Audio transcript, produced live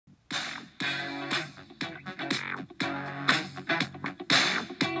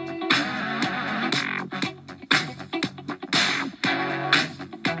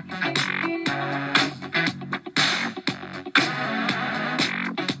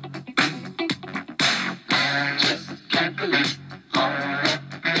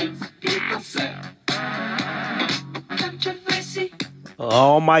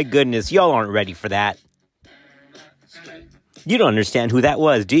Oh my goodness, y'all aren't ready for that. You don't understand who that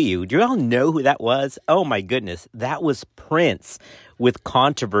was, do you? Do y'all know who that was? Oh my goodness, that was Prince with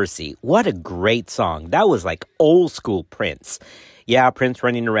Controversy. What a great song. That was like old school Prince. Yeah, Prince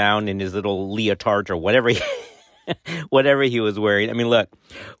running around in his little leotard or whatever he was wearing. I mean, look,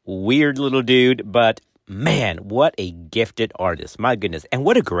 weird little dude, but man, what a gifted artist. My goodness. And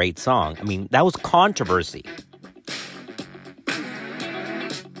what a great song. I mean, that was Controversy.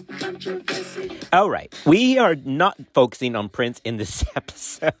 All right. We are not focusing on Prince in this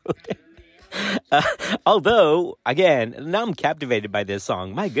episode. Although, again, now I'm captivated by this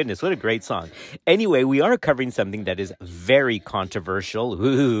song. My goodness, what a great song. Anyway, we are covering something that is very controversial.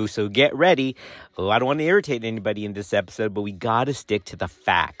 Ooh, so get ready. Oh, I don't want to irritate anybody in this episode, but we got to stick to the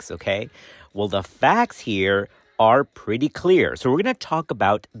facts, okay? Well, the facts here are pretty clear. So we're going to talk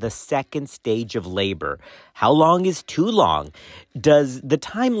about the second stage of labor. How long is too long? Does the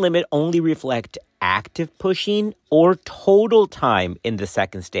time limit only reflect active pushing or total time in the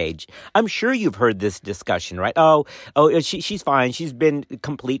second stage? I'm sure you've heard this discussion, right? She's fine. She's been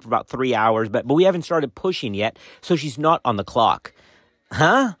complete for about 3 hours, but we haven't started pushing yet, so she's not on the clock.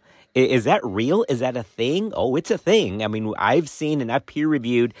 Huh? Is that real? Is that a thing? Oh, it's a thing. I mean, I've seen and I've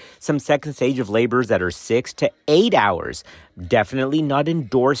peer-reviewed some second stage of labors that are 6 to 8 hours. Definitely not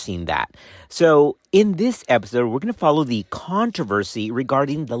endorsing that. So in this episode, we're going to follow the controversy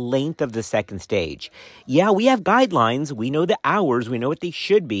regarding the length of the second stage. Yeah, we have guidelines. We know the hours. We know what they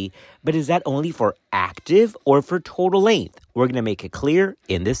should be. But is that only for active or for total length? We're going to make it clear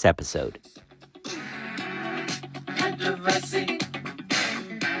in this episode. Controversy.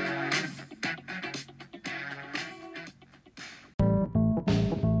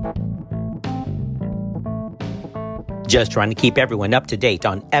 Just trying to keep everyone up to date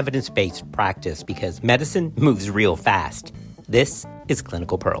on evidence-based practice because medicine moves real fast. This is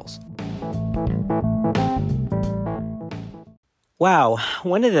Clinical Pearls. Wow,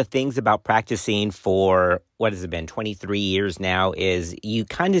 one of the things about practicing for, 23 years now is you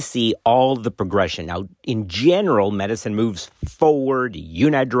kind of see all the progression. Now, in general, medicine moves forward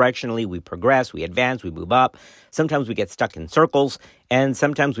unidirectionally. We progress, we advance, we move up. Sometimes we get stuck in circles, and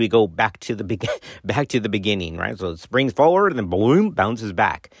sometimes we go back to the beginning, right? So it springs forward and then boom, bounces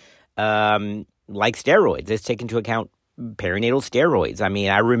back. Like steroids, let's take into account perinatal steroids. I mean,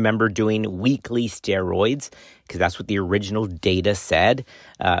 I remember doing weekly steroids because that's what the original data said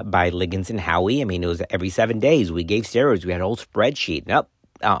by Liggins and Howie. I mean, it was every 7 days we gave steroids. We had a whole spreadsheet. And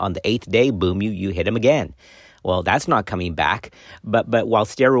on the 8th day, boom, you hit them again. Well, that's not coming back. But while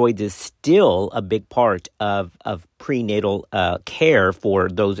steroids is still a big part of prenatal care for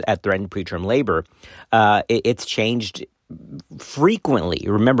those at threatened preterm labor, it's changed frequently.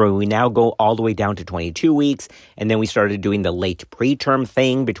 Remember, we now go all the way down to 22 weeks, and then we started doing the late preterm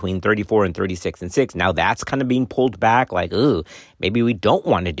thing between 34 and 36 and 6. Now that's kind of being pulled back, like, ooh, maybe we don't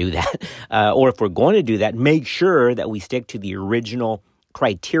want to do that. Or if we're going to do that, make sure that we stick to the original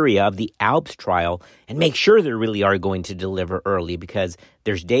criteria of the ALPS trial and make sure they really are going to deliver early, because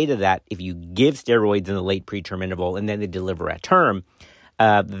there's data that if you give steroids in the late preterm interval and then they deliver at term,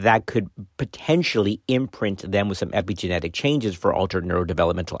 that could potentially imprint them with some epigenetic changes for altered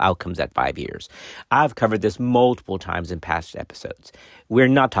neurodevelopmental outcomes at 5 years. I've covered this multiple times in past episodes. We're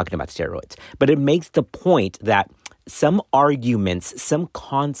not talking about steroids, but it makes the point that some arguments, some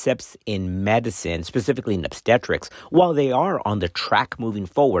concepts in medicine, specifically in obstetrics, while they are on the track moving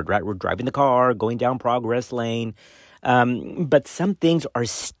forward, right? We're driving the car, going down progress lane, but some things are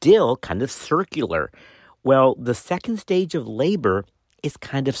still kind of circular. Well, the second stage of labor is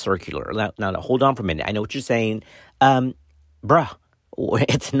kind of circular. Now, hold on for a minute. I know what you're saying.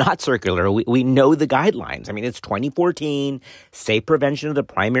 It's not circular. We know the guidelines. I mean, it's 2014, Safe Prevention of the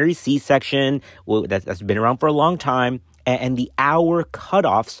Primary C-Section. That's been around for a long time. And the hour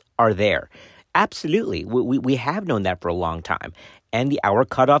cutoffs are there. Absolutely. We have known that for a long time. And the hour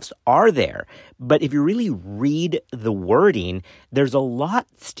cutoffs are there. But if you really read the wording, there's a lot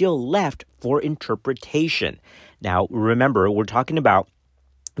still left for interpretation. Now, remember, we're talking about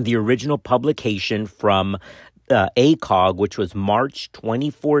the original publication from ACOG, which was March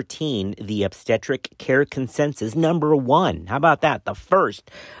 2014, the Obstetric Care Consensus #1. How about that? The first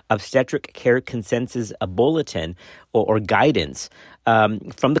Obstetric Care Consensus bulletin or guidance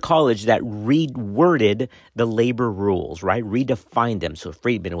from the college that reworded the labor rules, right? Redefined them. So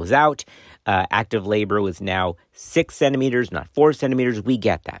Friedman was out. Active labor was now 6 centimeters, not 4 centimeters. We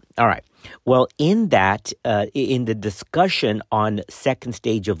get that. All right. Well, in that, in the discussion on second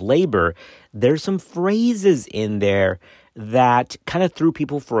stage of labor, there's some phrases in there that kind of threw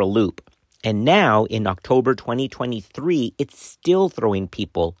people for a loop. And now in October 2023, it's still throwing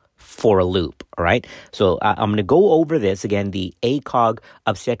people for a loop, all right? So I'm going to go over this again, the ACOG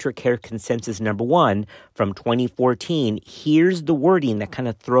Obstetric Care Consensus number 1 from 2014. Here's the wording that kind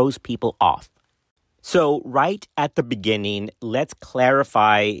of throws people off. So right at the beginning, let's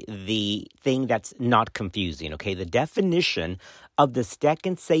clarify the thing that's not confusing, okay? The definition of the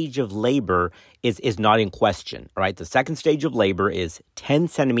second stage of labor is not in question, right? The second stage of labor is 10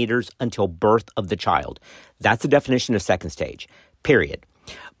 centimeters until birth of the child. That's the definition of second stage, period.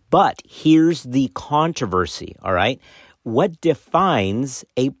 But here's the controversy, all right? What defines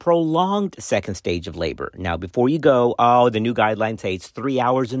a prolonged second stage of labor? Now, before you go, the new guidelines say it's 3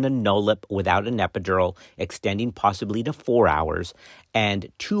 hours in a no-lip without an epidural, extending possibly to 4 hours, and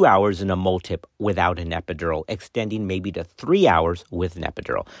 2 hours in a multip without an epidural, extending maybe to 3 hours with an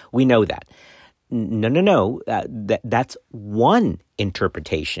epidural. We know that. No. That's one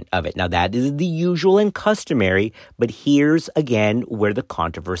interpretation of it. Now, that is the usual and customary, but here's, again, where the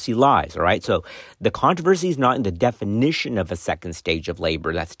controversy lies, all right? So the controversy is not in the definition of a second stage of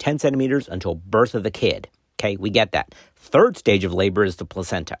labor. That's 10 centimeters until birth of the kid, okay? We get that. Third stage of labor is the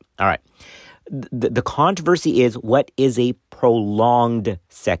placenta, all right? The controversy is, what is a prolonged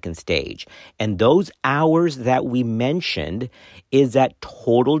second stage? And those hours that we mentioned, is that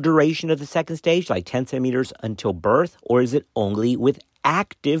total duration of the second stage, like 10 centimeters until birth, or is it only with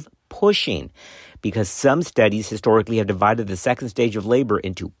active pushing? Because some studies historically have divided the second stage of labor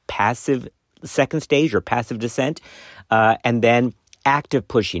into passive second stage or passive descent, and then active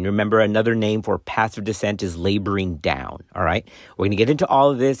pushing. Remember, another name for passive descent is laboring down, all right? We're going to get into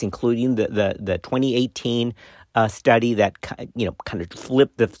all of this, including the 2018 study that kind of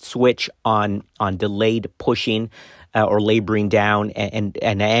flipped the switch on delayed pushing or laboring down. And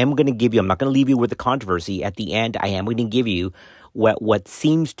I am going to give you, I'm not going to leave you with the controversy. At the end, I am going to give you what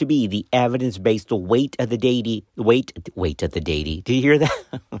seems to be the evidence-based, the weight of the data. Weight of the data. Did you hear that?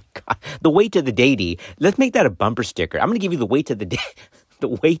 Oh my God. The weight of the data. Let's make that a bumper sticker. I'm going to give you the weight of the the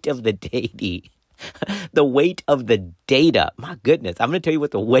weight of the data. The weight of the data. My goodness. I'm going to tell you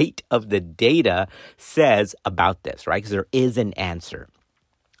what the weight of the data says about this, right? Because there is an answer.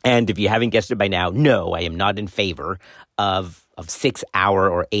 And if you haven't guessed it by now, no, I am not in favor of 6 hour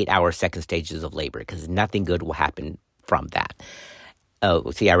or 8 hour second stages of labor, because nothing good will happen from that.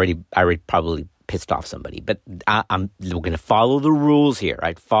 Oh, see, I already probably pissed off somebody, but we're going to follow the rules here,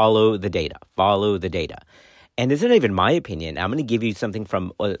 right? Follow the data. And this isn't even my opinion. I'm going to give you something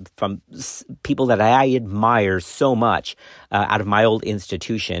from people that I admire so much out of my old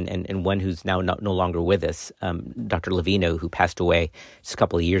institution, and one who's now no longer with us, Dr. Levino, who passed away just a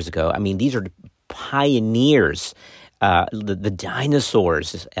couple of years ago. I mean, these are pioneers. The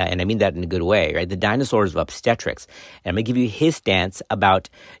dinosaurs, and I mean that in a good way, right? The dinosaurs of obstetrics. And I'm going to give you his stance about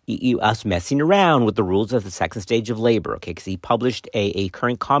us messing around with the rules of the second stage of labor, okay? Because he published a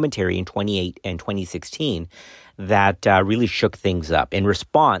current commentary in 2016 that really shook things up in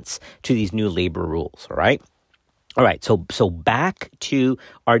response to these new labor rules, all right? All right, so back to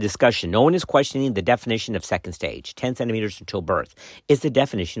our discussion. No one is questioning the definition of second stage, 10 centimeters until birth. Is the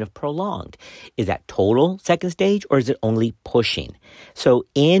definition of prolonged? Is that total second stage, or is it only pushing? So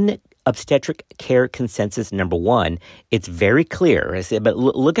in Obstetric Care Consensus number 1, it's very clear. But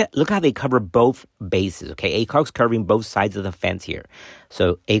look how they cover both bases, okay? ACOG's covering both sides of the fence here.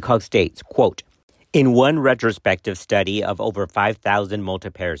 So ACOG states, quote, in one retrospective study of over 5,000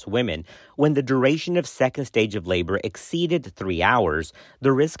 multiparous women, when the duration of second stage of labor exceeded 3 hours,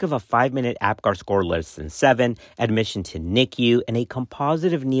 the risk of a 5-minute APGAR score less than 7, admission to NICU, and a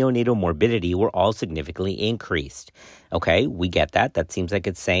composite of neonatal morbidity were all significantly increased. Okay, we get that. That seems like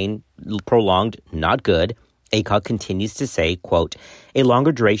it's saying prolonged, not good. ACOG continues to say, quote, a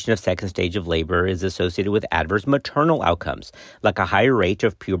longer duration of second stage of labor is associated with adverse maternal outcomes, like a higher rate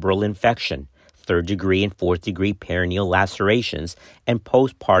of puerperal infection, third-degree and fourth-degree perineal lacerations, and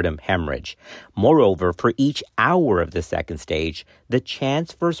postpartum hemorrhage. Moreover, for each hour of the second stage, the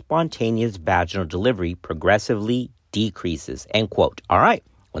chance for spontaneous vaginal delivery progressively decreases, end quote. All right.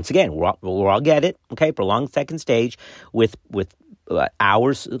 Once again, we'll all get it, okay? Prolonged second stage with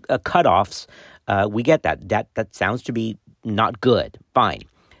hours cutoffs. We get that. That sounds to be not good. Fine.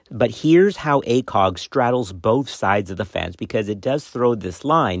 But here's how ACOG straddles both sides of the fence, because it does throw this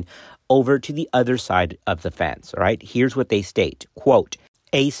line over to the other side of the fence, all right? Here's what they state, quote,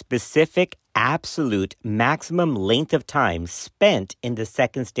 a specific absolute maximum length of time spent in the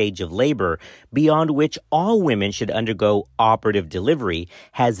second stage of labor beyond which all women should undergo operative delivery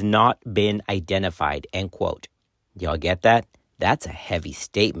has not been identified, end quote. Y'all get that? That's a heavy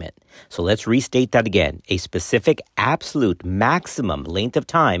statement. So let's restate that again. A specific absolute maximum length of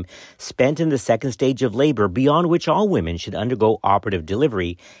time spent in the second stage of labor beyond which all women should undergo operative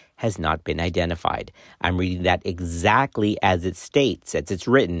delivery has not been identified. I'm reading that exactly as it states, as it's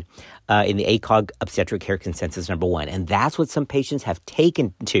written in the ACOG Obstetric Care Consensus number 1. And that's what some patients have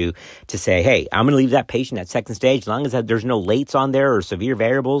taken to say, hey, I'm going to leave that patient at second stage as long as there's no lates on there or severe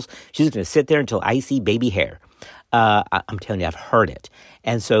variables. She's going to sit there until I see baby hair. I'm telling you, I've heard it.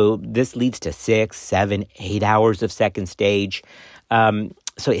 And so this leads to 6, 7, 8 hours of second stage.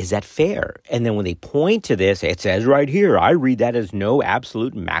 So is that fair? And then when they point to this, it says right here, I read that as no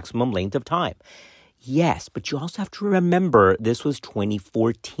absolute maximum length of time. Yes, but you also have to remember this was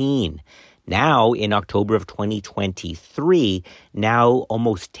 2014. Now, in October of 2023, now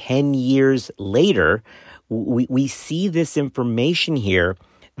almost 10 years later, we see this information here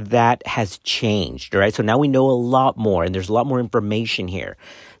that has changed, all right? So now we know a lot more, and there's a lot more information here.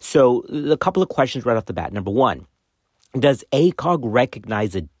 So a couple of questions right off the bat. Number one, does ACOG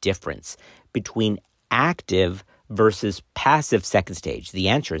recognize a difference between active versus passive second stage? The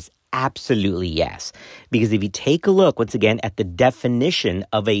answer is absolutely yes. Because if you take a look, once again, at the definition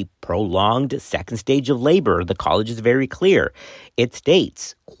of a prolonged second stage of labor, the college is very clear. It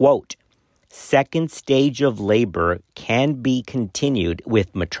states, quote, second stage of labor can be continued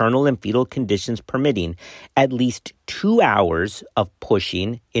with maternal and fetal conditions permitting at least 2 hours of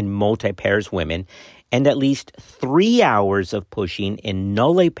pushing in multiparous women and at least 3 hours of pushing in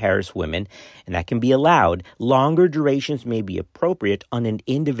nulliparous women, and that can be allowed. Longer durations may be appropriate on an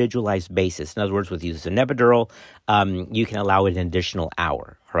individualized basis. In other words, with use of an epidural, you can allow an additional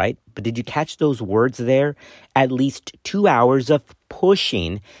hour, all right? But did you catch those words there? At least 2 hours of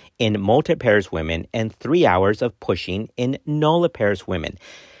pushing in multiparous women and 3 hours of pushing in nulliparous women.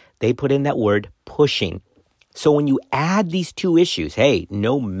 They put in that word pushing. So when you add these two issues, hey,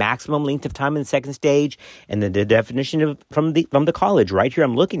 no maximum length of time in the second stage, and then the definition from the college, right here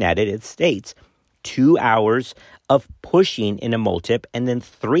I'm looking at it, it states 2 hours of pushing in a multip and then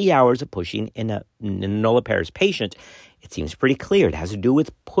 3 hours of pushing in a nulliparous patient. It seems pretty clear. It has to do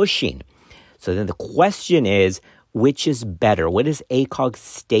with pushing. So then the question is, which is better? What does ACOG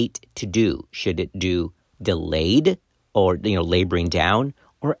state to do? Should it do delayed or, laboring down,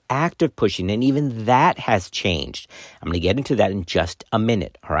 or active pushing? And even that has changed. I'm going to get into that in just a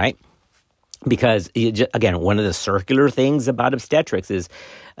minute, all right? Because, again, one of the circular things about obstetrics is,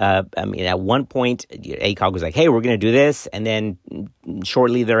 at one point, ACOG was like, hey, we're going to do this. And then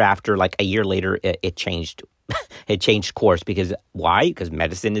shortly thereafter, like a year later, it changed. It changed course. Because why? Because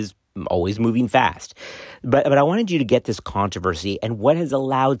medicine is always moving fast. But I wanted you to get this controversy and what has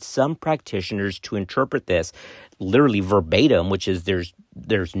allowed some practitioners to interpret this literally verbatim, which is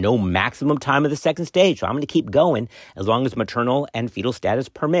there's no maximum time of the second stage. So I'm going to keep going as long as maternal and fetal status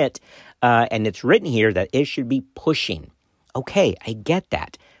permit. And it's written here that it should be pushing. Okay, I get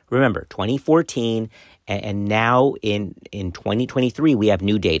that. Remember, 2014 and now in 2023, we have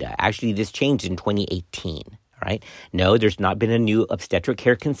new data. Actually, this changed in 2018. Right? No, there's not been a new obstetric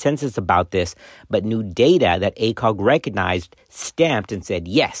care consensus about this, but new data that ACOG recognized, stamped, and said,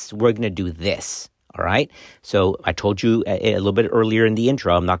 yes, we're going to do this. All right? So I told you a little bit earlier in the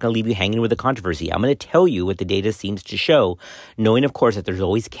intro, I'm not going to leave you hanging with a controversy. I'm going to tell you what the data seems to show, knowing, of course, that there's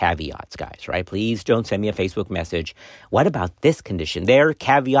always caveats, guys, right? Please don't send me a Facebook message. What about this condition? There are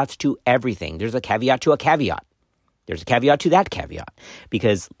caveats to everything. There's a caveat to a caveat. There's a caveat to that caveat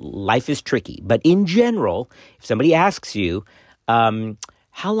because life is tricky. But in general, if somebody asks you,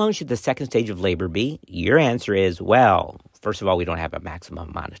 how long should the second stage of labor be? Your answer is, well, first of all, we don't have a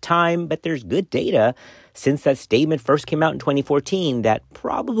maximum amount of time, but there's good data since that statement first came out in 2014 that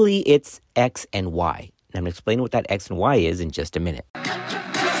probably it's X and Y. And I'm going to explain what that X and Y is in just a minute.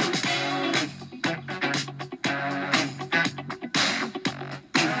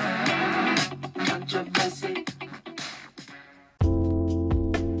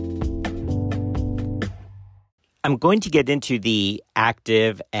 I'm going to get into the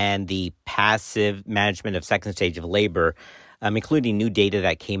active and the passive management of second stage of labor, including new data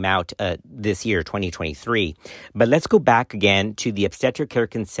that came out this year, 2023. But let's go back again to the Obstetric Care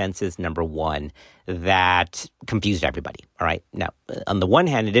Consensus number 1 that confused everybody, all right? Now, on the one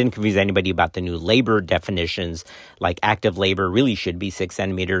hand, it didn't confuse anybody about the new labor definitions, like active labor really should be 6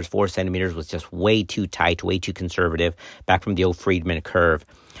 centimeters, 4 centimeters was just way too tight, way too conservative, back from the old Friedman curve.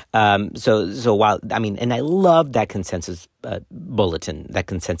 So while, and I love that consensus bulletin, that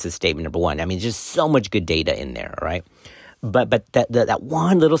consensus statement number 1. Just so much good data in there, right? But that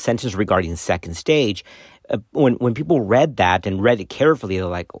one little sentence regarding second stage, when people read that and read it carefully, they're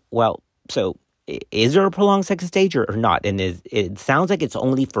like, well, so is there a prolonged second stage or not? And it sounds like it's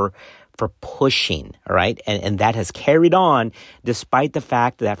only for pushing, all right? And that has carried on despite the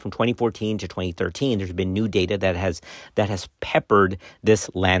fact that from 2014 to 2013, there's been new data that has peppered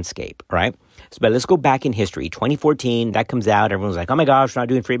this landscape, right? So, but let's go back in history. 2014, that comes out. Everyone's like, oh my gosh, we're not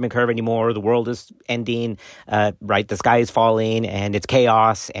doing Friedman curve anymore. The world is ending, right? The sky is falling and it's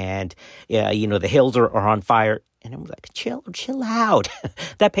chaos and, the hills are on fire. And I was like, chill out.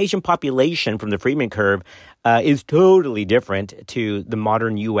 That patient population from the Friedman curve is totally different to the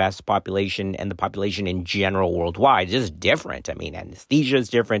modern U.S. population and the population in general worldwide. It's just different. I mean, anesthesia is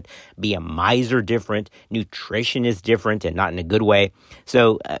different. BMIs are different. Nutrition is different and not in a good way.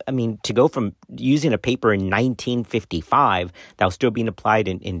 So, to go from using a paper in 1955 that was still being applied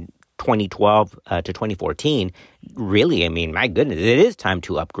in 2012 to 2014, really, my goodness, it is time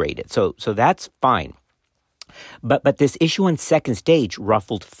to upgrade it. So that's fine. But this issue on second stage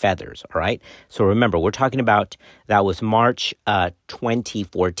ruffled feathers, all right? So remember, we're talking about that was March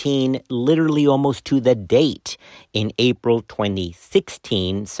 2014, literally almost to the date in April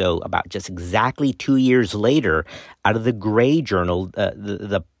 2016. So about just exactly 2 years later, out of the Gray Journal,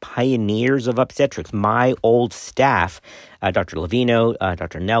 the pioneers of obstetrics, my old staff, Dr. Levino,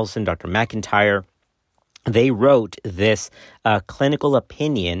 Dr. Nelson, Dr. McIntyre, they wrote this clinical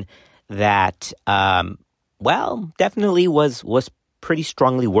opinion that definitely was pretty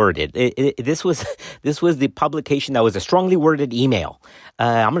strongly worded. This was the publication that was a strongly worded email.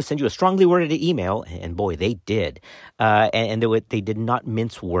 I'm going to send you a strongly worded email, and boy, they did. And they did not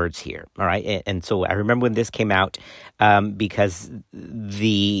mince words here. All right, and so I remember when this came out because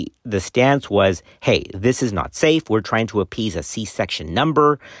the stance was, hey, this is not safe. We're trying to appease a C-section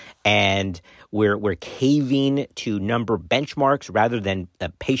number, and we're caving to number benchmarks rather than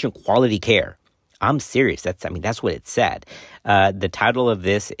patient quality care. I'm serious. That's what it said. The title of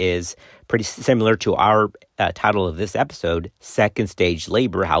this is pretty similar to our title of this episode, Second Stage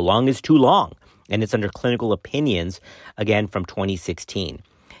Labor, How Long is Too Long? And it's under Clinical Opinions, again, from 2016.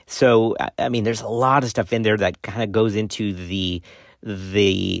 So, there's a lot of stuff in there that kind of goes into the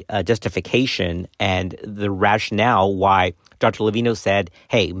justification and the rationale why Dr. Levino said,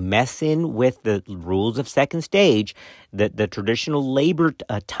 hey, messing with the rules of second stage, the traditional labor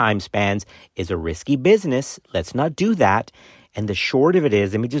time spans is a risky business. Let's not do that. And the short of it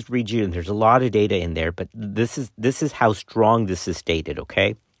is, let me just read you, and there's a lot of data in there, but this is how strong this is stated,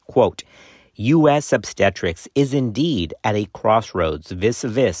 okay? Quote, U.S. obstetrics is indeed at a crossroads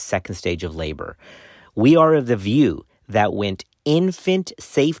vis-a-vis second stage of labor. We are of the view that when infant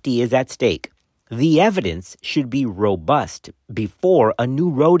safety is at stake, the evidence should be robust before a new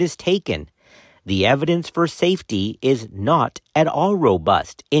road is taken. The evidence for safety is not at all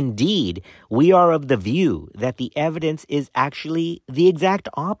robust. Indeed, we are of the view that the evidence is actually the exact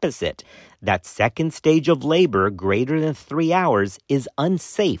opposite, that second stage of labor greater than 3 hours is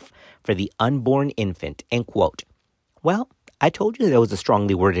unsafe for the unborn infant, end quote. Well, I told you that was a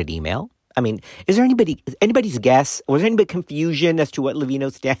strongly worded email. Is there anybody's guess? Was there any confusion as to what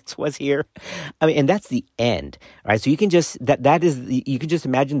Levino's stance was here? And that's the end, right? So you can just you can just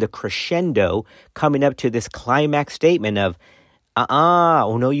imagine the crescendo coming up to this climax statement of,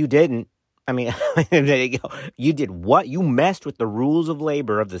 oh no, you didn't. There you go. You did what? You messed with the rules of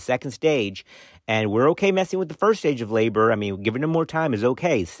labor of the second stage, and we're okay messing with the first stage of labor. Giving them more time is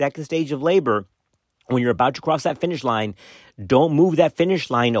okay. Second stage of labor, when you're about to cross that finish line, don't move that finish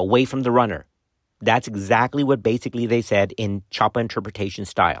line away from the runner. That's exactly what basically they said in CHOPA interpretation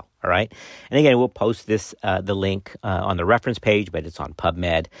style, all right? And again, we'll post this, the link on the reference page, but it's on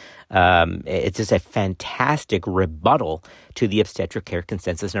PubMed. It's just a fantastic rebuttal to the Obstetric Care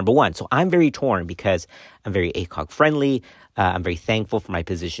Consensus number 1. So I'm very torn because I'm very ACOG friendly. I'm very thankful for my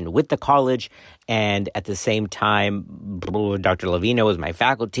position with the college. And at the same time, Dr. Levino is my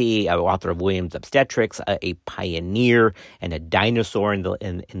faculty, author of Williams Obstetrics, a pioneer and a dinosaur in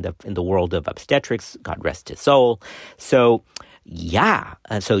the world of obstetrics. God rest his soul. So, yeah.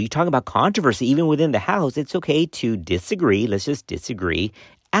 So you talk about controversy, even within the house, it's okay to disagree. Let's just disagree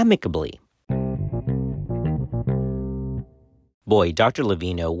amicably. Boy, Dr.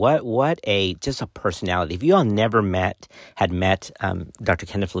 Levino, what a personality. If you all never had met Dr.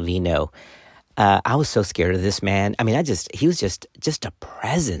 Kenneth Levino, I was so scared of this man. He was just a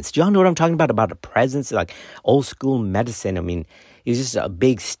presence. Do y'all know what I'm talking about a presence, like old school medicine? He was just a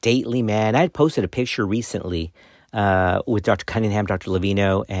big stately man. I had posted a picture recently with Dr. Cunningham, Dr.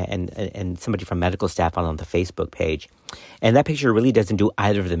 Levino, and somebody from medical staff on the Facebook page. And that picture really doesn't do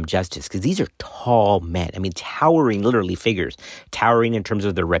either of them justice because these are tall men. I mean, towering literally figures, towering in terms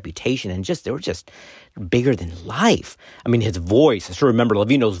of their reputation, and they were just bigger than life. I mean, his voice, I still remember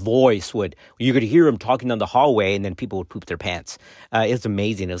Levino's voice you could hear him talking down the hallway and then people would poop their pants. It was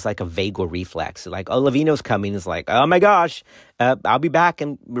amazing. It was like a vagal reflex. Like, oh, Levino's coming. It's like, oh my gosh, I'll be back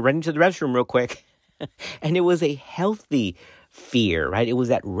and we're running to the restroom real quick. And it was a healthy fear, right? It was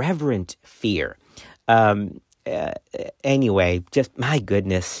that reverent fear. Anyway, just my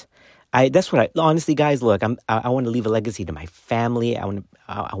goodness. Honestly, guys, look, I want to leave a legacy to my family. I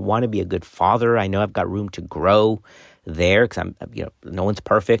want to be a good father. I know I've got room to grow there because no one's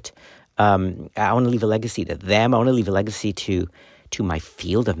perfect. I want to leave a legacy to them. I want to leave a legacy to my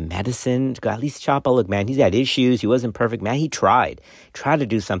field of medicine. At least Chapa, look, man, he's had issues. He wasn't perfect, man. He tried to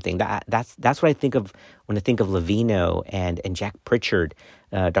do something. That's what I think of when I think of Levino and Jack Pritchard,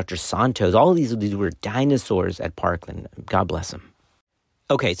 Dr. Santos. All of these were dinosaurs at Parkland. God bless them.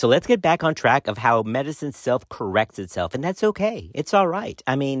 Okay, so let's get back on track of how medicine self-corrects itself, and that's okay. It's all right.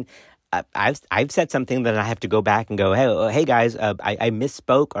 I mean, I've said something that I have to go back and go, hey guys, I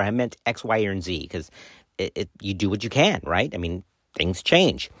misspoke or I meant X, Y, or Z, because you do what you can, right? I mean, things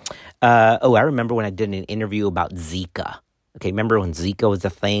change. I remember when I did an interview about Zika. Okay, remember when Zika was a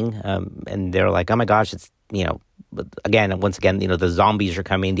thing? And they're like, oh my gosh, it's, once again, the zombies are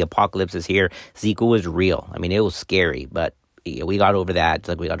coming, the apocalypse is here. Zika was real. I mean, it was scary, but we got over that. It's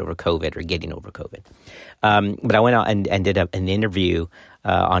like we got over COVID or getting over COVID. But I went out and did an interview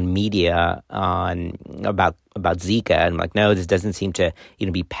on media about Zika. And I'm like, no, this doesn't seem to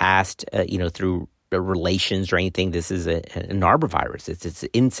be passed through relations or anything. This is an arbovirus. It's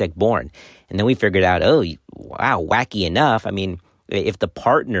insect borne. And then we figured out, oh wow, wacky enough. I mean, if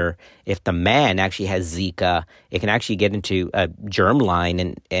the man actually has Zika, it can actually get into a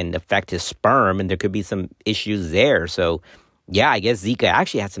germline and affect his sperm, and there could be some issues there. So yeah, I guess Zika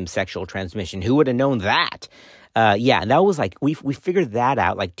actually had some sexual transmission. Who would have known that? And that was like, we figured that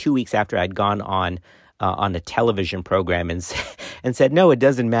out like 2 weeks after I'd gone on a television program and said, no, it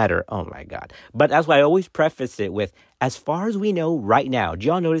doesn't matter. Oh my God. But that's why I always preface it with, as far as we know right now. Do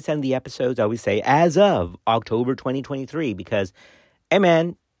y'all notice in the episodes I always say, as of October 2023, because, hey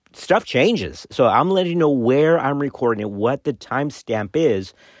man, stuff changes. So I'm letting you know where I'm recording it, what the timestamp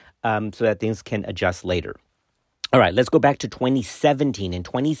is, so that things can adjust later. All right, let's go back to 2017. In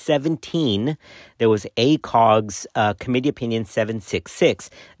 2017, there was ACOG's Committee Opinion 766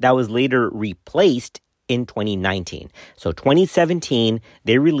 that was later replaced in 2019. So 2017,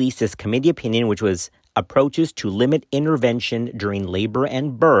 they released this committee opinion, which was approaches to limit intervention during labor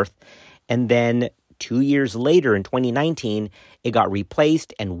and birth. And then 2 years later, in 2019, it got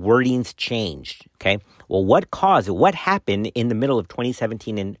replaced and wordings changed, okay? Well, what caused it? What happened in the middle of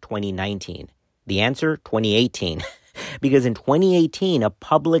 2017 and 2019? The answer, 2018. Because in 2018, a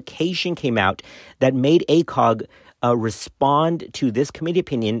publication came out that made ACOG respond to this committee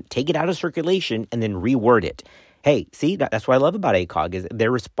opinion, take it out of circulation, and then reword it. Hey, see, that's what I love about ACOG, is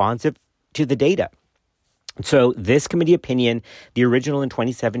they're responsive to the data. So this committee opinion, the original in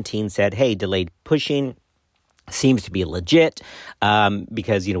 2017 said, hey, delayed pushing seems to be legit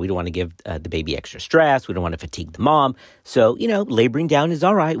because, we don't want to give the baby extra stress. We don't want to fatigue the mom. So, laboring down is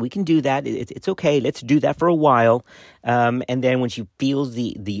all right. We can do that. It's okay. Let's do that for a while. And then when she feels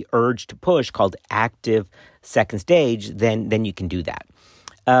the urge to push, called active second stage, then you can do that.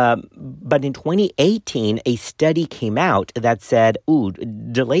 But in 2018, a study came out that said,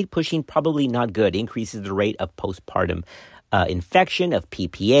 delayed pushing probably not good. Increases the rate of postpartum infection, of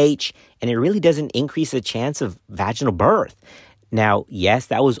PPH, and it really doesn't increase the chance of vaginal birth. Now, yes,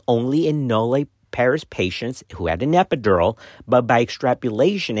 that was only in nulliparous patients who had an epidural, but by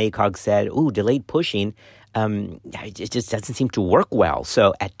extrapolation, ACOG said, delayed pushing, it just doesn't seem to work well.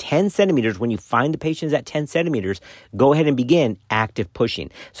 So at 10 centimeters, when you find the patients at 10 centimeters, go ahead and begin active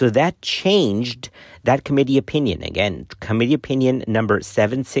pushing. So that changed that committee opinion. Again, committee opinion number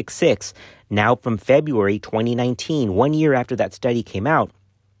 766, now from February 2019, 1 year after that study came out,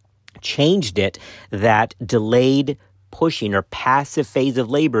 changed it that delayed pushing or passive phase of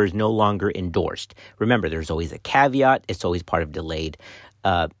labor is no longer endorsed. Remember, there's always a caveat. It's always part of delayed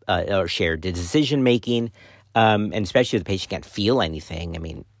or shared decision-making, and especially if the patient can't feel anything. I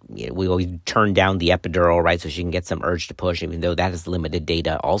mean, we always turn down the epidural, right, so she can get some urge to push, even though that is limited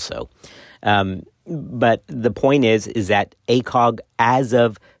data also. But the point is that ACOG, as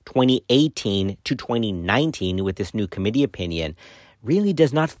of 2018 to 2019, with this new committee opinion, really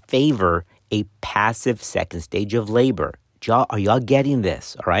does not favor a passive second stage of labor. Are y'all getting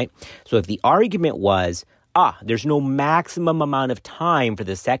this, all right? So if the argument was, there's no maximum amount of time for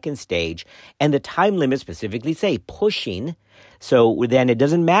the second stage, and the time limits specifically say pushing. So then it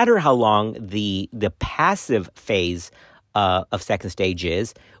doesn't matter how long the passive phase of second stage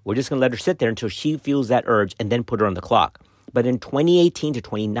is. We're just going to let her sit there until she feels that urge and then put her on the clock. But in 2018 to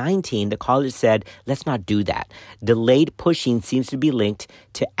 2019, the college said, let's not do that. Delayed pushing seems to be linked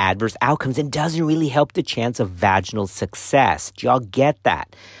to adverse outcomes and doesn't really help the chance of vaginal success. Do y'all get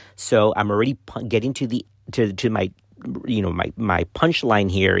that? So I'm already getting to my punchline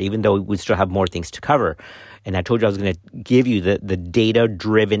here, even though we still have more things to cover. And I told you I was going to give you the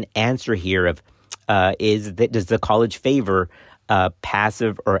data-driven answer here of does the college favor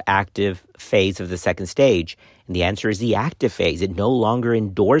passive or active phase of the second stage? And the answer is the active phase. It no longer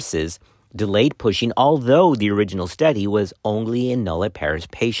endorses delayed pushing, although the original study was only in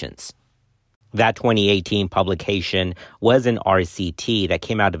nulliparous patients. That 2018 publication was an RCT that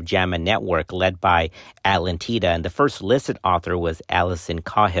came out of JAMA Network led by Atlantida, and the first listed author was Alison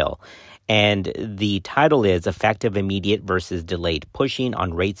Cahill. And the title is Effective Immediate versus Delayed Pushing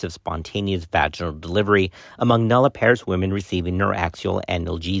on Rates of Spontaneous Vaginal Delivery Among Nulliparous Women Receiving Neuraxial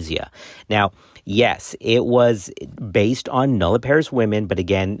Analgesia. Now, yes, it was based on nulliparous women, but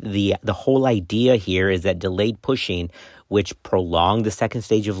again, the whole idea here is that delayed pushing, which prolonged the second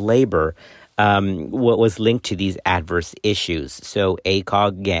stage of labor, was linked to these adverse issues. So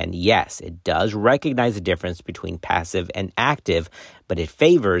ACOG, again, yes, it does recognize the difference between passive and active, but it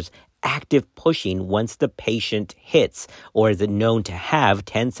favors active pushing once the patient hits or is known to have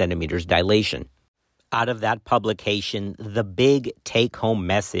 10 centimeters dilation. Out of that publication, the big take-home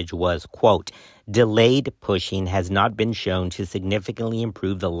message was, quote, delayed pushing has not been shown to significantly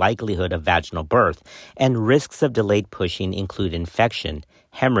improve the likelihood of vaginal birth, and risks of delayed pushing include infection,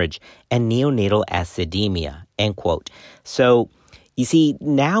 hemorrhage, and neonatal acidemia, end quote. So, you see,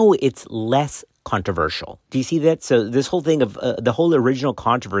 now it's less controversial. Do you see that? So this whole thing of the whole original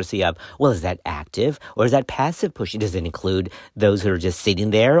controversy of, well, is that active or is that passive pushing? Does it include those who are just sitting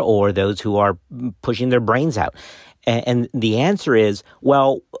there or those who are pushing their brains out? And the answer is,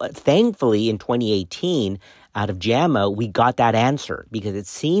 well, thankfully in 2018, out of JAMA, we got that answer because it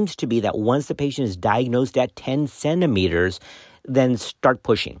seems to be that once the patient is diagnosed at 10 centimeters, then start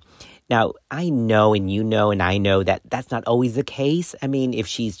pushing. Now, I know and you know and I know that that's not always the case. I mean, if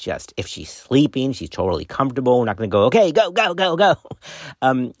she's sleeping, she's totally comfortable, we're not going to go, okay, go.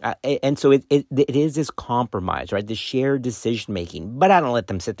 And so it is this compromise, right? The shared decision-making. But I don't let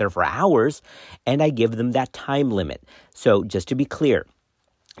them sit there for hours, and I give them that time limit. So just to be clear,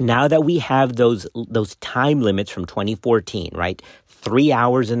 now that we have those time limits from 2014, right? 3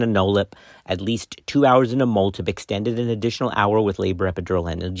 hours in a no-lip, at least 2 hours in a multip, extended an additional hour with labor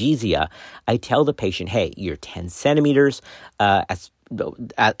epidural analgesia, I tell the patient, hey, you're 10 centimeters. As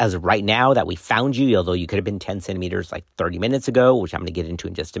of right now that we found you, although you could have been 10 centimeters like 30 minutes ago, which I'm going to get into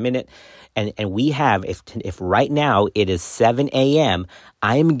in just a minute. And we have, if right now it is 7 a.m.,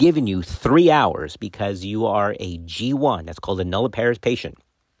 I am giving you 3 hours because you are a G1. That's called a nulliparous patient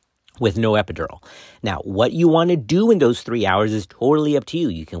with no epidural. Now, what you want to do in those 3 hours is totally up to you.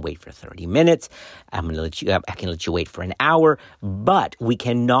 You can wait for 30 minutes. I can let you wait for an hour, but we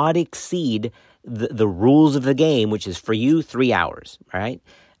cannot exceed the rules of the game, which is for you 3 hours, right?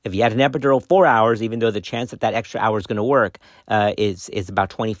 If you had an epidural 4 hours, even though the chance that extra hour is going to work is about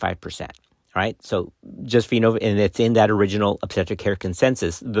 25%. Right? So just for you know, and it's in that original obstetric care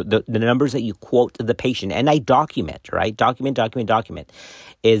consensus, the numbers that you quote to the patient, and I document, right? Document,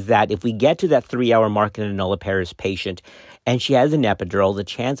 is that if we get to that 3 hour mark in a nulliparous patient and she has an epidural, the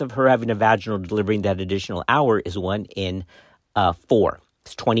chance of her having a vaginal delivery in that additional hour is 1 in 4.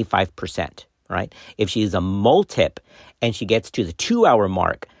 It's 25%, right? If she is a multip and she gets to the 2 hour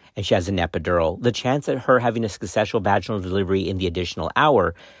mark and she has an epidural, the chance of her having a successful vaginal delivery in the additional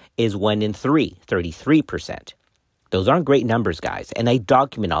hour is 1 in 3, 33%. Those aren't great numbers, guys. And I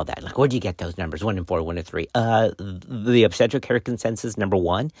document all that. Like, where'd you get those numbers? 1 in 4, 1 in 3. The obstetric care consensus number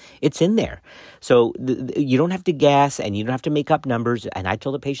 1, it's in there. So you don't have to guess and you don't have to make up numbers. And I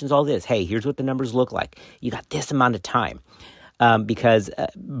tell the patients all this. Hey, here's what the numbers look like. You got this amount of time. Because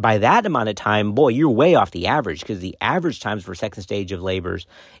by that amount of time, boy, you're way off the average because the average times for second stage of labors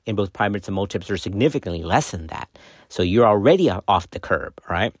in both primates and multips are significantly less than that. So you're already off the curb,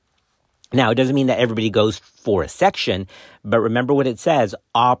 right? Now, it doesn't mean that everybody goes for a section, but remember what it says,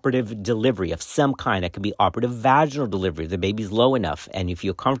 operative delivery of some kind. It could be operative vaginal delivery if the baby's low enough and you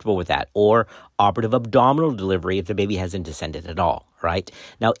feel comfortable with that, or operative abdominal delivery if the baby hasn't descended at all, right?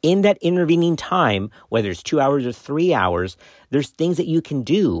 Now, in that intervening time, whether it's 2 hours or 3 hours, there's things that you can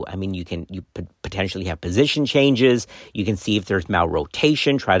do. I mean, you potentially have position changes. You can see if there's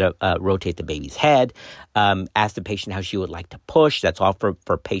malrotation, try to rotate the baby's head, ask the patient how she would like to push. That's all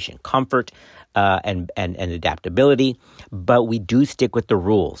for patient comfort and adaptability. But we do stick with the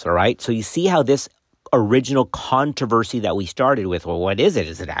rules, all right? So you see how this original controversy that we started with, well, what is it?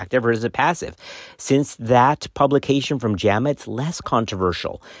 Is it active or is it passive? Since that publication from JAMA, it's less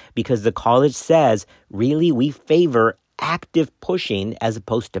controversial because the college says, really, we favor active pushing as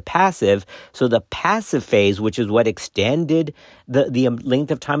opposed to passive. So the passive phase, which is what extended the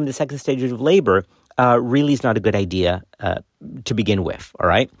length of time in the second stage of labor, really is not a good idea to begin with, all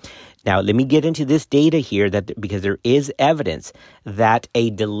right? Now, let me get into this data here because there is evidence that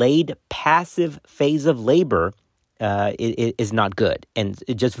a delayed passive phase of labor is not good, and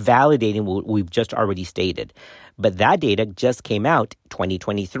just validating what we've just already stated. But that data just came out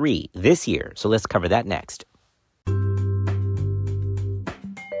 2023, this year. So let's cover that next.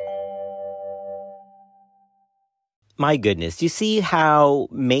 My goodness, you see how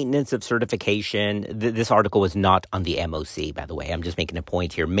maintenance of certification, this article was not on the MOC, by the way. I'm just making a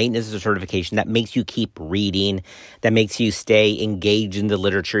point here. Maintenance of certification, that makes you keep reading, that makes you stay engaged in the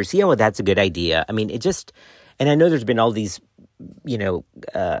literature. See how that's a good idea? I mean, and I know there's been all these,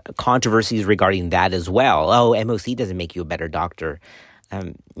 controversies regarding that as well. Oh, MOC doesn't make you a better doctor.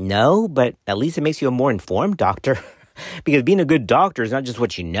 No, but at least it makes you a more informed doctor. Because being a good doctor is not just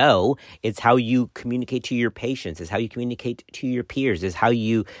what you know, it's how you communicate to your patients, it's how you communicate to your peers, it's how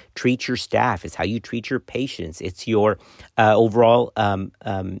you treat your staff, it's how you treat your patients, it's your overall,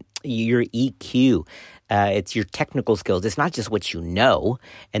 your EQ, it's your technical skills. It's not just what you know,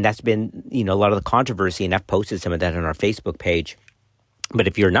 and that's been, a lot of the controversy, and I've posted some of that on our Facebook page. But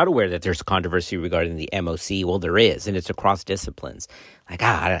if you're not aware that there's controversy regarding the MOC, well, there is, and it's across disciplines. Like,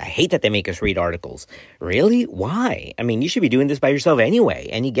 I hate that they make us read articles. Really? Why? I mean, you should be doing this by yourself anyway,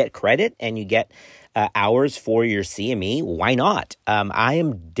 and you get credit, and you get hours for your CME. Why not? I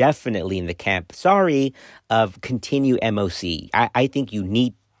am definitely in the camp, of continue MOC. I think you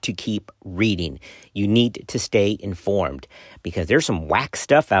need to keep reading. You need to stay informed, because there's some whack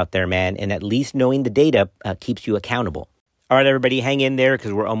stuff out there, man, and at least knowing the data keeps you accountable. All right, everybody, hang in there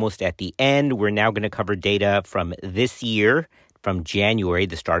because we're almost at the end. We're now going to cover data from this year, from January,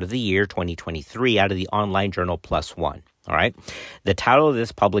 the start of the year, 2023, out of the online journal PLOS ONE. All right. The title of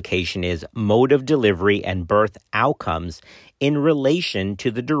this publication is Mode of Delivery and Birth Outcomes in Relation to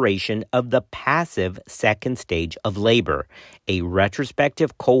the Duration of the Passive Second Stage of Labor, a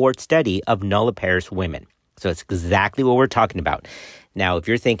retrospective cohort study of nulliparous women. So it's exactly what we're talking about. Now, if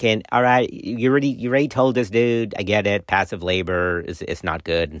you're thinking, all right, you already told us, dude, I get it, passive labor is not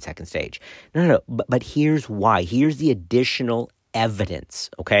good in second stage. No. But here's why. Here's the additional evidence,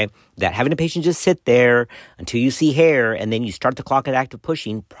 okay, that having a patient just sit there until you see hair and then you start the clock at active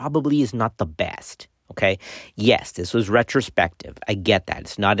pushing probably is not the best, okay? Yes, this was retrospective. I get that.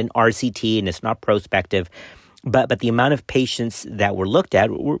 It's not an RCT and it's not prospective. But the amount of patients that were looked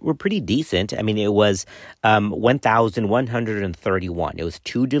at were pretty decent. I mean, it was 1,131. It was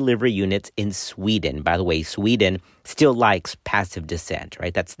 2 delivery units in Sweden. By the way, Sweden still likes passive descent,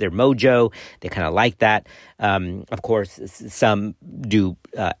 right? That's their mojo. They kind of like that. Of course, some do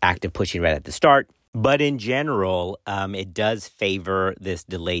active pushing right at the start. But in general, it does favor this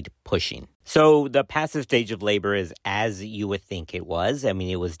delayed pushing. So the passive stage of labor is as you would think it was. I mean,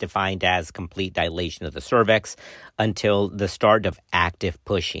 it was defined as complete dilation of the cervix until the start of active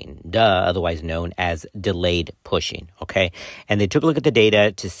pushing, otherwise known as delayed pushing, okay? And they took a look at the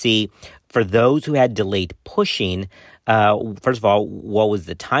data to see, for those who had delayed pushing, first of all, what was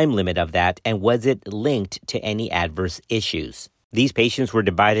the time limit of that, and was it linked to any adverse issues? These patients were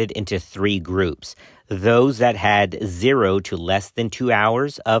divided into 3 groups. Those that had 0 to less than 2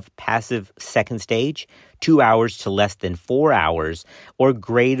 hours of passive second stage, 2 hours to less than 4 hours, or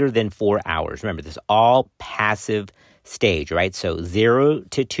greater than 4 hours. Remember, this is all passive stage, right? So 0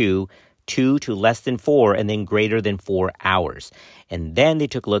 to 2, 2 to less than 4, and then greater than 4 hours. And then they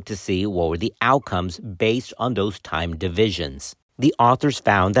took a look to see what were the outcomes based on those time divisions. The authors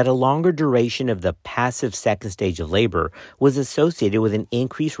found that a longer duration of the passive second stage of labor was associated with an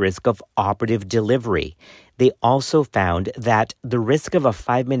increased risk of operative delivery. they also found that the risk of a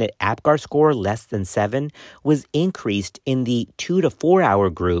 5-minute APGAR score less than 7 was increased in the 2 to 4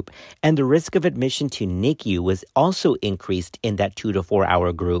 hour group, and the risk of admission to NICU was also increased in that 2 to 4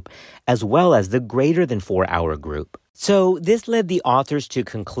 hour group, as well as the greater than 4 hour group. So this led the authors to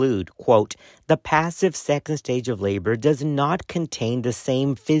conclude, quote, the passive second stage of labor does not contain the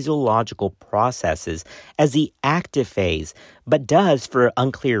same physiological processes as the active phase, but does, for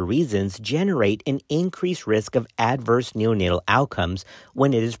unclear reasons, generate an increased risk of adverse neonatal outcomes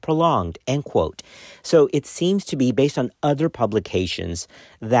when it is prolonged, end quote. So it seems to be, based on other publications,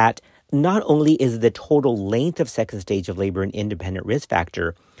 that not only is the total length of second stage of labor an independent risk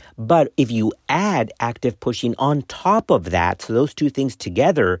factor, but if you add active pushing on top of that, so those two things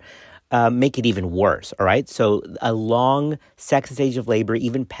together make it even worse, all right? So a long second stage of labor,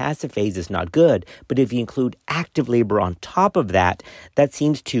 even passive phase, is not good. But if you include active labor on top of that, that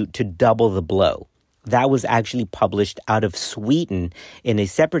seems to double the blow. That was actually published out of Sweden in a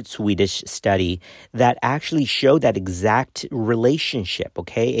separate Swedish study that actually showed that exact relationship,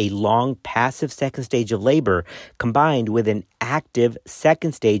 okay? A long passive second stage of labor combined with an active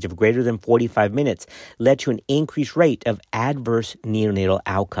second stage of greater than 45 minutes led to an increased rate of adverse neonatal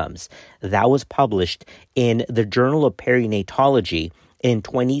outcomes. That was published in the Journal of Perinatology in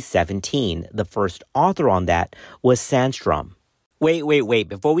 2017. The first author on that was Sandstrom. Wait.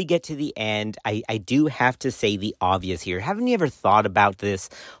 Before we get to the end, I do have to say the obvious here. Haven't you ever thought about this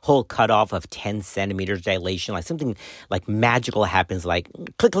whole cutoff of 10 centimeters dilation? Like something like magical happens, like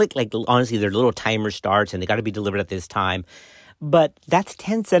click, like honestly, their little timer starts and they got to be delivered at this time. But that's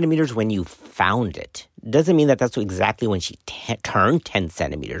 10 centimeters when you found it. Doesn't mean that that's exactly when she turned 10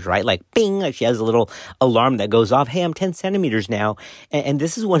 centimeters, right? Like, bing, like she has a little alarm that goes off. Hey, I'm 10 centimeters now. And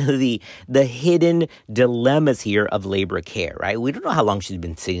this is one of the hidden dilemmas here of labor care, right? We don't know how long she's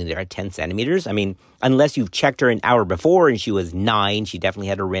been sitting there at 10 centimeters. I mean, unless you've checked her an hour before and she was 9, she definitely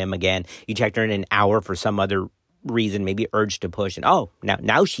had a rim again. You checked her in an hour for some other reason, maybe urge to push, and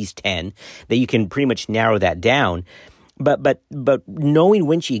now she's 10, that you can pretty much narrow that down. But knowing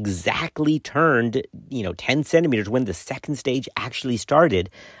when she exactly turned, 10 centimeters, when the second stage actually started,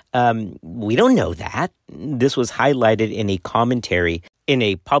 we don't know that. This was highlighted in a commentary in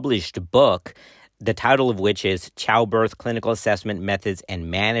a published book, the title of which is Childbirth Clinical Assessment Methods and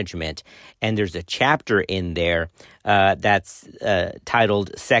Management. And there's a chapter in there that's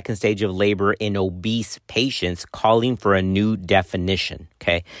titled Second Stage of Labor in Obese Patients, Calling for a New Definition.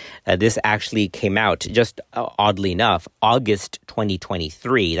 Okay, this actually came out, just oddly enough, August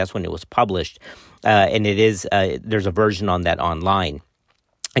 2023. That's when it was published. And it is, there's a version on that online.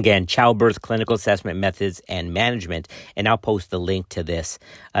 Again, Childbirth Clinical Assessment Methods and Management, and I'll post the link to this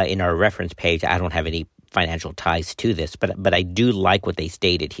in our reference page. I don't have any financial ties to this, but I do like what they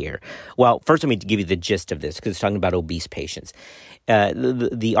stated here. Well, first let me give you the gist of this, because it's talking about obese patients.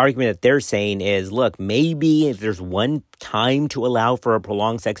 The argument that they're saying is, look, maybe if there's one time to allow for a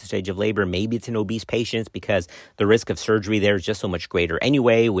prolonged second stage of labor, maybe it's in obese patients because the risk of surgery there is just so much greater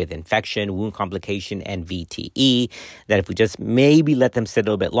anyway, with infection, wound complication, and VTE, that if we just maybe let them sit a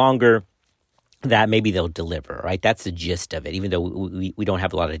little bit longer, that maybe they'll deliver, right? That's the gist of it, even though we don't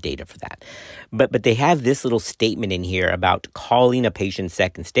have a lot of data for that. But they have this little statement in here about calling a patient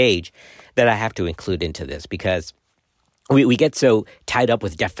second stage that I have to include into this, because we get so tied up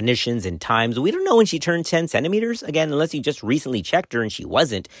with definitions and times. We don't know when she turned 10 centimeters, again, unless you just recently checked her and she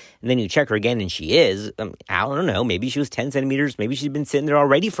wasn't, and then you check her again and she is. I don't know, maybe she was 10 centimeters, maybe she's been sitting there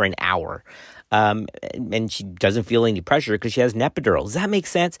already for an hour. And she doesn't feel any pressure because she has an epidural. Does that make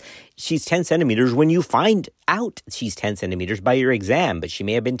sense? She's 10 centimeters when you find out she's 10 centimeters by your exam, but she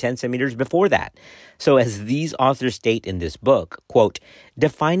may have been 10 centimeters before that. So as these authors state in this book, quote,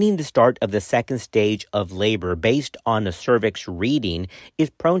 defining the start of the second stage of labor based on a cervix reading is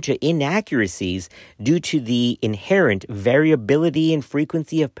prone to inaccuracies due to the inherent variability and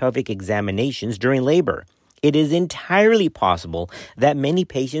frequency of pelvic examinations during labor. It is entirely possible that many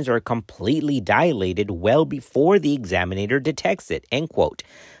patients are completely dilated well before the examiner detects it, end quote.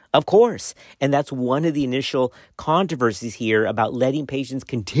 Of course, and that's one of the initial controversies here about letting patients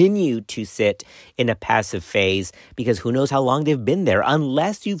continue to sit in a passive phase, because who knows how long they've been there,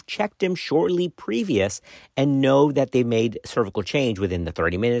 unless you've checked them shortly previous and know that they made cervical change within the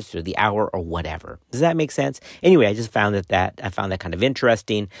 30 minutes or the hour or whatever. Does that make sense? Anyway, I just found that kind of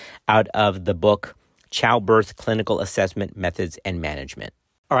interesting out of the book Childbirth Clinical Assessment Methods and Management.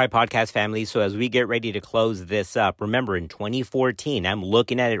 All right, podcast family. So as we get ready to close this up, remember in 2014, I'm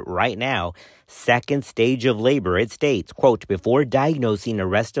looking at it right now, second stage of labor, it states, quote, before diagnosing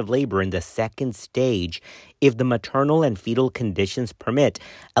arrest of labor in the second stage, if the maternal and fetal conditions permit,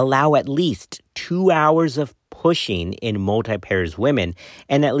 allow at least 2 hours of pushing in multi-pairs women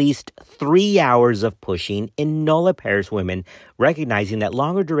and at least 3 hours of pushing in nullipares women, recognizing that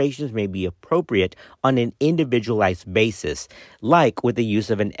longer durations may be appropriate on an individualized basis, like with the use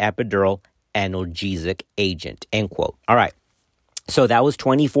of an epidural analgesic agent, end quote. All right. So that was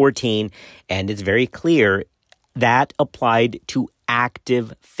 2014, and it's very clear that applied to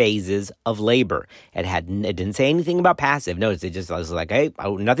active phases of labor. It didn't say anything about passive. Notice it just was like, hey,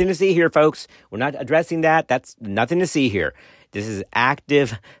 nothing to see here, folks. We're not addressing that. That's nothing to see here. This is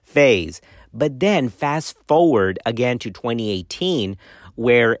active phase. But then fast forward again to 2018,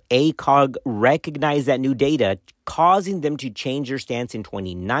 where ACOG recognized that new data, causing them to change their stance in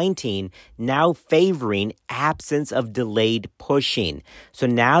 2019, now favoring absence of delayed pushing. So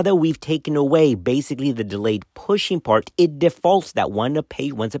now that we've taken away basically the delayed pushing part, it defaults that once a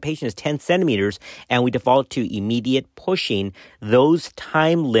patient is 10 centimeters and we default to immediate pushing, those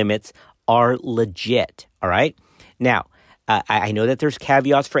time limits are legit. All right. Now, I know that there's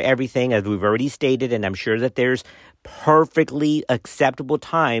caveats for everything, as we've already stated, and I'm sure that there's perfectly acceptable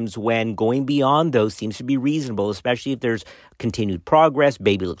times when going beyond those seems to be reasonable, especially if there's continued progress,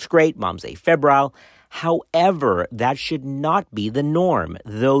 baby looks great, mom's afebrile. However, that should not be the norm.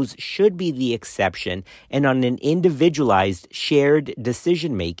 Those should be the exception and on an individualized, shared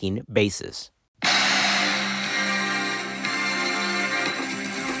decision-making basis.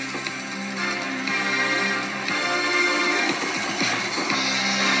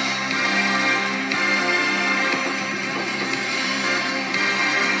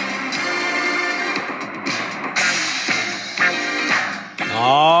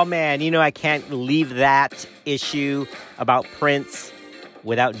 Oh, man, I can't leave that issue about Prince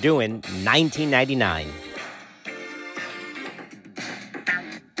without doing 1999.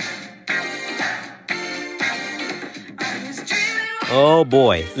 Oh,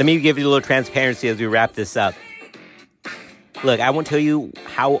 boy. Let me give you a little transparency as we wrap this up. Look, I won't tell you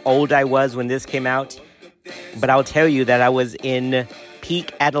how old I was when this came out, but I'll tell you that I was in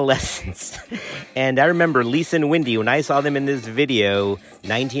peak adolescence. And I remember Lisa and Wendy, when I saw them in this video,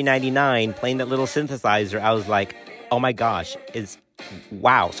 1999, playing that little synthesizer, I was like, oh my gosh,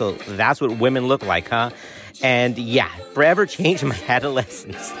 wow. So that's what women look like, huh? And yeah, forever changed my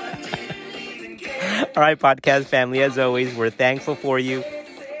adolescence. All right, podcast family, as always, we're thankful for you.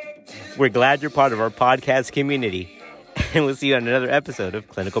 We're glad you're part of our podcast community. And we'll see you on another episode of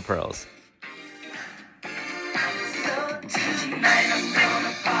Clinical Pearls.